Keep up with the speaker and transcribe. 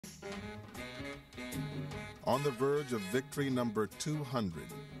On the verge of victory number 200,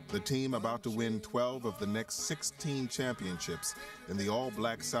 the team about to win 12 of the next 16 championships in the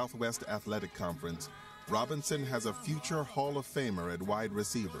all-black Southwest Athletic Conference, Robinson has a future Hall of Famer at wide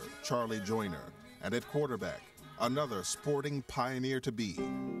receiver, Charlie Joyner, and at quarterback, another sporting pioneer-to-be,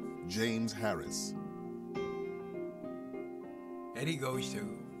 James Harris. Eddie goes to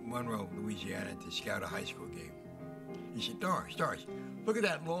Monroe, Louisiana to scout a high school game. He said, Doris, look at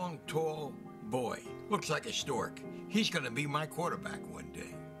that long, tall boy. Looks like a stork. He's going to be my quarterback one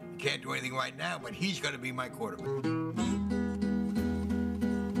day. He can't do anything right now, but he's going to be my quarterback.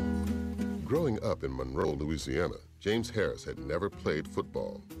 Growing up in Monroe, Louisiana, James Harris had never played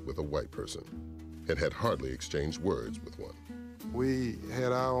football with a white person and had hardly exchanged words with one. We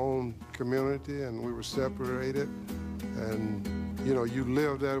had our own community and we were separated, and you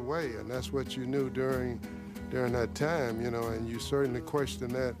lived that way, and that's what you knew during that time, and you certainly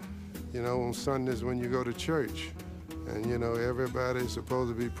questioned that, on Sundays when you go to church. And, everybody's supposed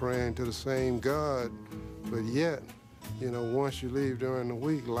to be praying to the same God, but yet, once you leave during the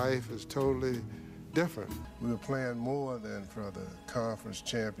week, life is totally different. We were playing more than for the conference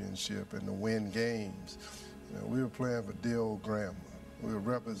championship and to win games. We were playing for dear old grandma. We were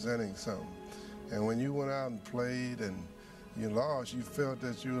representing something. And when you went out and played and you lost, you felt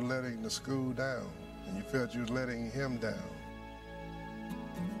that you were letting the school down, and you felt you were letting him down.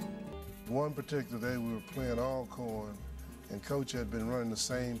 One particular day we were playing Alcorn, and Coach had been running the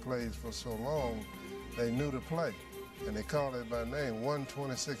same plays for so long, they knew the play, and they called it by name,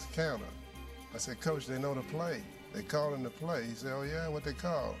 126 counter. I said, Coach, they know the play. They called him the play. He said, oh yeah, what they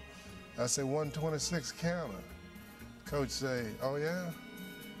call? I said, 126 counter. Coach say, oh yeah?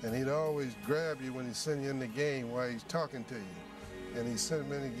 And he'd always grab you when he sent you in the game while he's talking to you. And he sent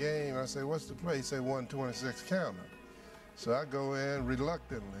me in the game, I say, what's the play? He said, 126 counter. So I go in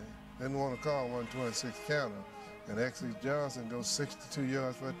reluctantly, didn't want to call 126 counter, and Exley Johnson goes 62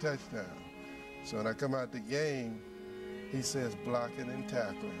 yards for a touchdown. So when I come out the game, he says blocking and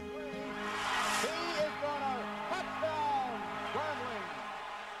tackling. He is gonna touchdown, Grambling.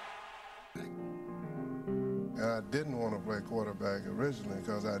 And I didn't want to play quarterback originally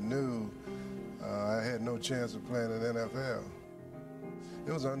because I knew I had no chance of playing in the NFL.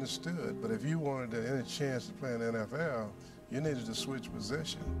 It was understood, but if you wanted any chance to play in the NFL, you needed to switch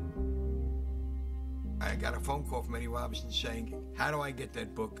position. I got a phone call from Eddie Robinson saying, how do I get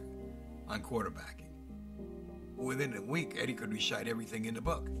that book on quarterbacking? Within a week, Eddie could recite everything in the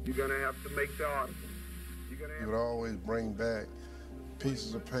book. You're going to have to make the article. He would always bring back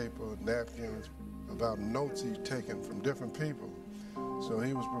pieces of paper, napkins, about notes he'd taken from different people. So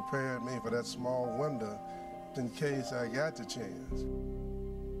he was preparing me for that small window in case I got the chance.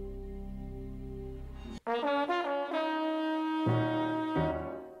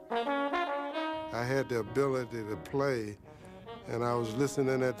 I had the ability to play, and I was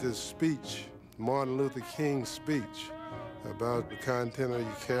listening at this speech, Martin Luther King's speech, about the content of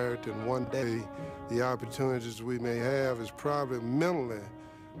your character, and one day the opportunities we may have is probably mentally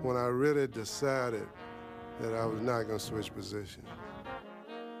when I really decided that I was not going to switch positions.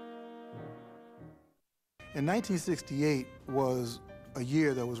 In 1968 was a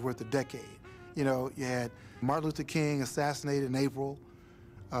year that was worth a decade. You had Martin Luther King assassinated in April.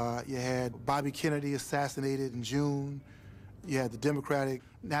 You had Bobby Kennedy assassinated in June. You had the Democratic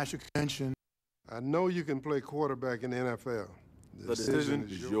National Convention. I know you can play quarterback in the NFL. The decision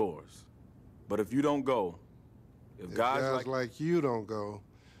is yours. But if you don't go, if guys like you don't go,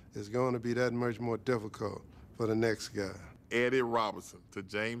 it's going to be that much more difficult for the next guy. Eddie Robinson to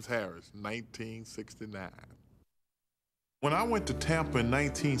James Harris, 1969. When I went to Tampa in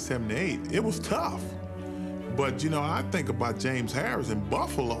 1978, it was tough. But, I think about James Harris in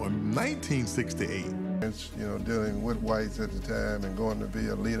Buffalo in 1968. Dealing with whites at the time and going to be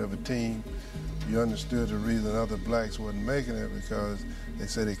a leader of a team, you understood the reason other blacks wasn't making it because they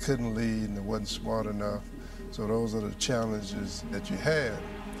said they couldn't lead and they wasn't smart enough. So those are the challenges that you had.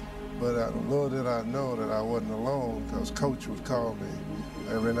 But little did I know that I wasn't alone because Coach would call me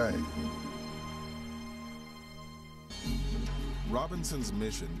every night. Robinson's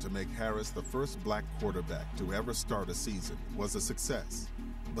mission to make Harris the first black quarterback to ever start a season was a success,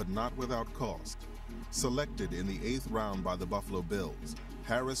 but not without cost. Selected in the 8th round by the Buffalo Bills,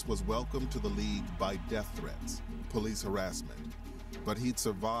 Harris was welcomed to the league by death threats, police harassment. But he'd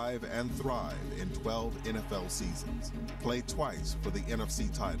survive and thrive in 12 NFL seasons, play twice for the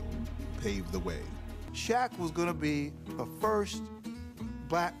NFC title, pave the way. Shaq was going to be the first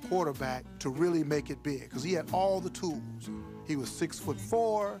black quarterback to really make it big because he had all the tools. He was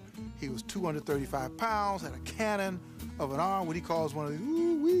 6'4", he was 235 pounds, had a cannon of an arm, what he calls one of these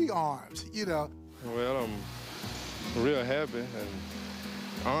wee arms, you know. Well, I'm real happy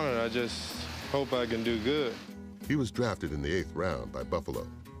and honored. I just hope I can do good. He was drafted in the 8th round by Buffalo,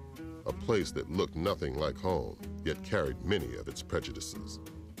 a place that looked nothing like home, yet carried many of its prejudices.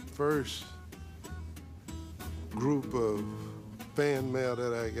 First group of fan mail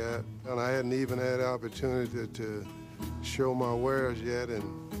that I got, and I hadn't even had the opportunity to show my wares yet, and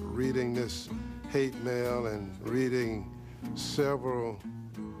reading this hate mail and reading several,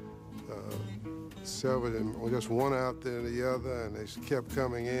 just one out there the other, and they kept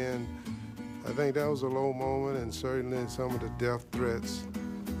coming in. I think that was a low moment, and certainly some of the death threats,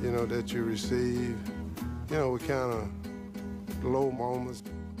 you know, that you receive, you know, were kind of low moments.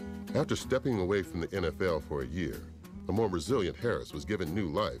 After stepping away from the NFL for a year, a more resilient Harris was given new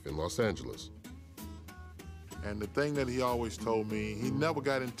life in Los Angeles. And the thing that he always told me, he never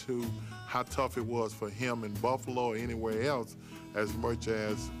got into how tough it was for him in Buffalo or anywhere else, as much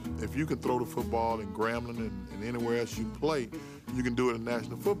as if you can throw the football in Grambling and anywhere else you play, you can do it in the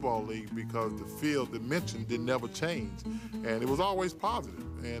National Football League, because the field dimension did never change. And it was always positive.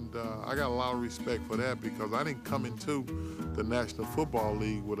 And I got a lot of respect for that, because I didn't come into the National Football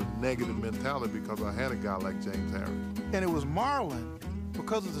League with a negative mentality because I had a guy like James Harris. And it was Marlon,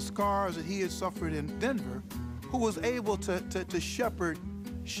 because of the scars that he had suffered in Denver, who was able to shepherd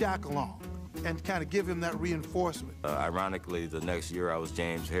Shaq along and kind of give him that reinforcement. Ironically, the next year I was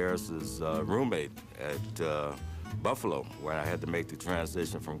James Harris's roommate at Buffalo, where I had to make the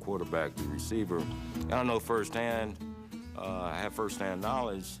transition from quarterback to receiver. I don't know firsthand, I have firsthand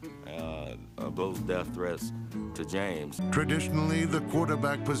knowledge of those death threats to James. Traditionally, the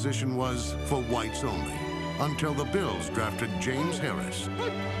quarterback position was for whites only, until the Bills drafted James Harris.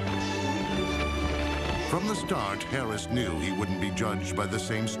 From the start, Harris knew he wouldn't be judged by the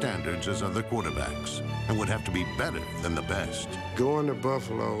same standards as other quarterbacks and would have to be better than the best. Going to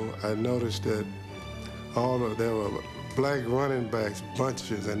Buffalo, I noticed that there were black running backs,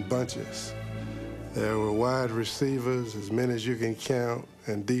 bunches and bunches. There were wide receivers, as many as you can count,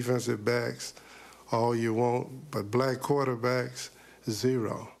 and defensive backs, all you want, but black quarterbacks,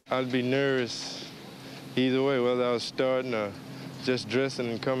 zero. I'd be nervous either way, whether I was starting or just dressing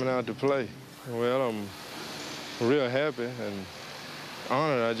and coming out to play. Well, I'm real happy and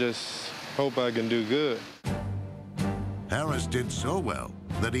honored. I just hope I can do good. Harris did so well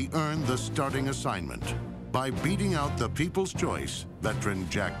that he earned the starting assignment by beating out the People's Choice veteran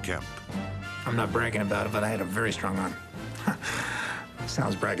Jack Kemp. I'm not bragging about it, but I had a very strong arm.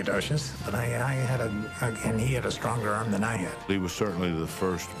 Sounds braggadocious, but he had a stronger arm than I had. He was certainly the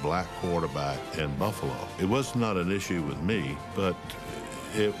first black quarterback in Buffalo. It was not an issue with me, but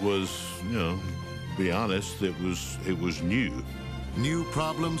it was, you know, to be honest, it was new. New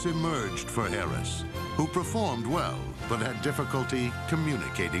problems emerged for Harris, who performed well, but had difficulty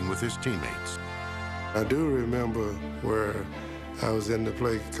communicating with his teammates. I do remember where I was in the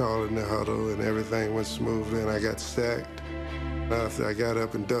play calling the huddle and everything went smoothly and I got sacked. After I got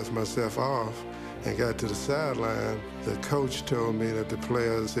up and dusted myself off and got to the sideline, the coach told me that the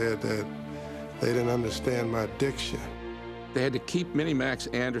players said that they didn't understand my diction. They had to keep Minnie Max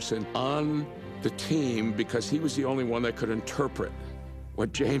Anderson on the team because he was the only one that could interpret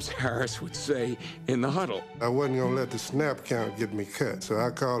what James Harris would say in the huddle. I wasn't going to let the snap count get me cut, so I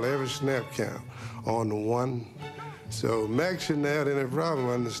called every snap count on the one. So Max shouldn't have had any problem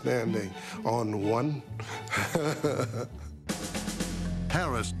understanding on the one.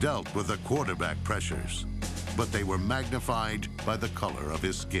 Harris dealt with the quarterback pressures, but they were magnified by the color of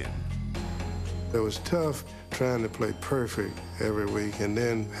his skin. It was tough trying to play perfect every week and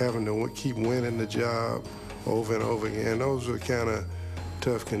then having to keep winning the job over and over again. Those were kind of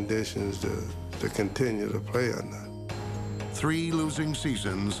tough conditions to continue to play under. 3 losing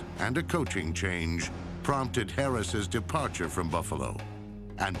seasons and a coaching change prompted Harris's departure from Buffalo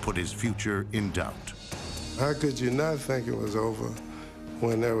and put his future in doubt. How could you not think it was over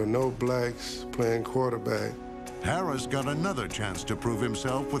when there were no blacks playing quarterback? Harris got another chance to prove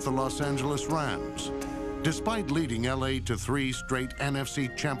himself with the Los Angeles Rams. Despite leading LA to 3 straight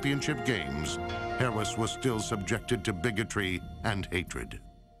NFC championship games, Harris was still subjected to bigotry and hatred.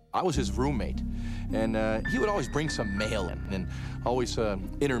 I was his roommate, and he would always bring some mail in, and always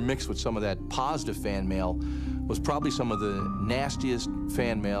intermixed with some of that positive fan mail was probably some of the nastiest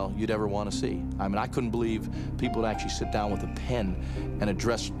fan mail you'd ever want to see. I mean, I couldn't believe people would actually sit down with a pen and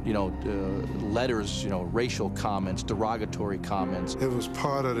address, letters, racial comments, derogatory comments. It was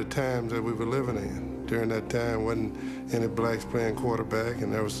part of the times that we were living in. During that time, wasn't any blacks playing quarterback,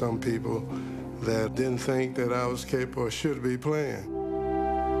 and there were some people that didn't think that I was capable or should be playing.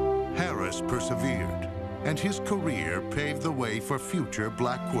 Harris persevered, and his career paved the way for future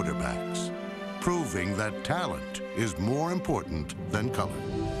black quarterbacks, proving that talent is more important than color.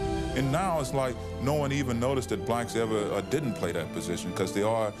 And now it's like no one even noticed that blacks ever didn't play that position because they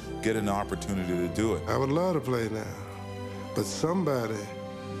are getting the opportunity to do it. I would love to play now, but somebody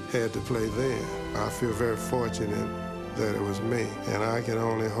had to play then. I feel very fortunate that it was me, and I can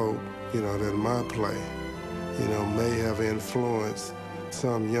only hope, that my play, may have influenced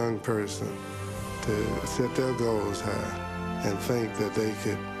some young person to set their goals high and think that they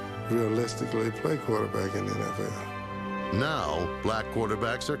could realistically play quarterback in the NFL. Now, black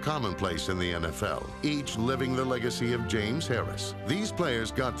quarterbacks are commonplace in the NFL, each living the legacy of James Harris. These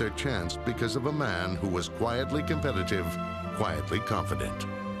players got their chance because of a man who was quietly competitive, quietly confident.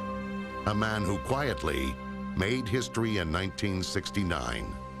 A man who quietly made history in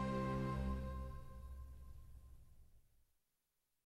 1969.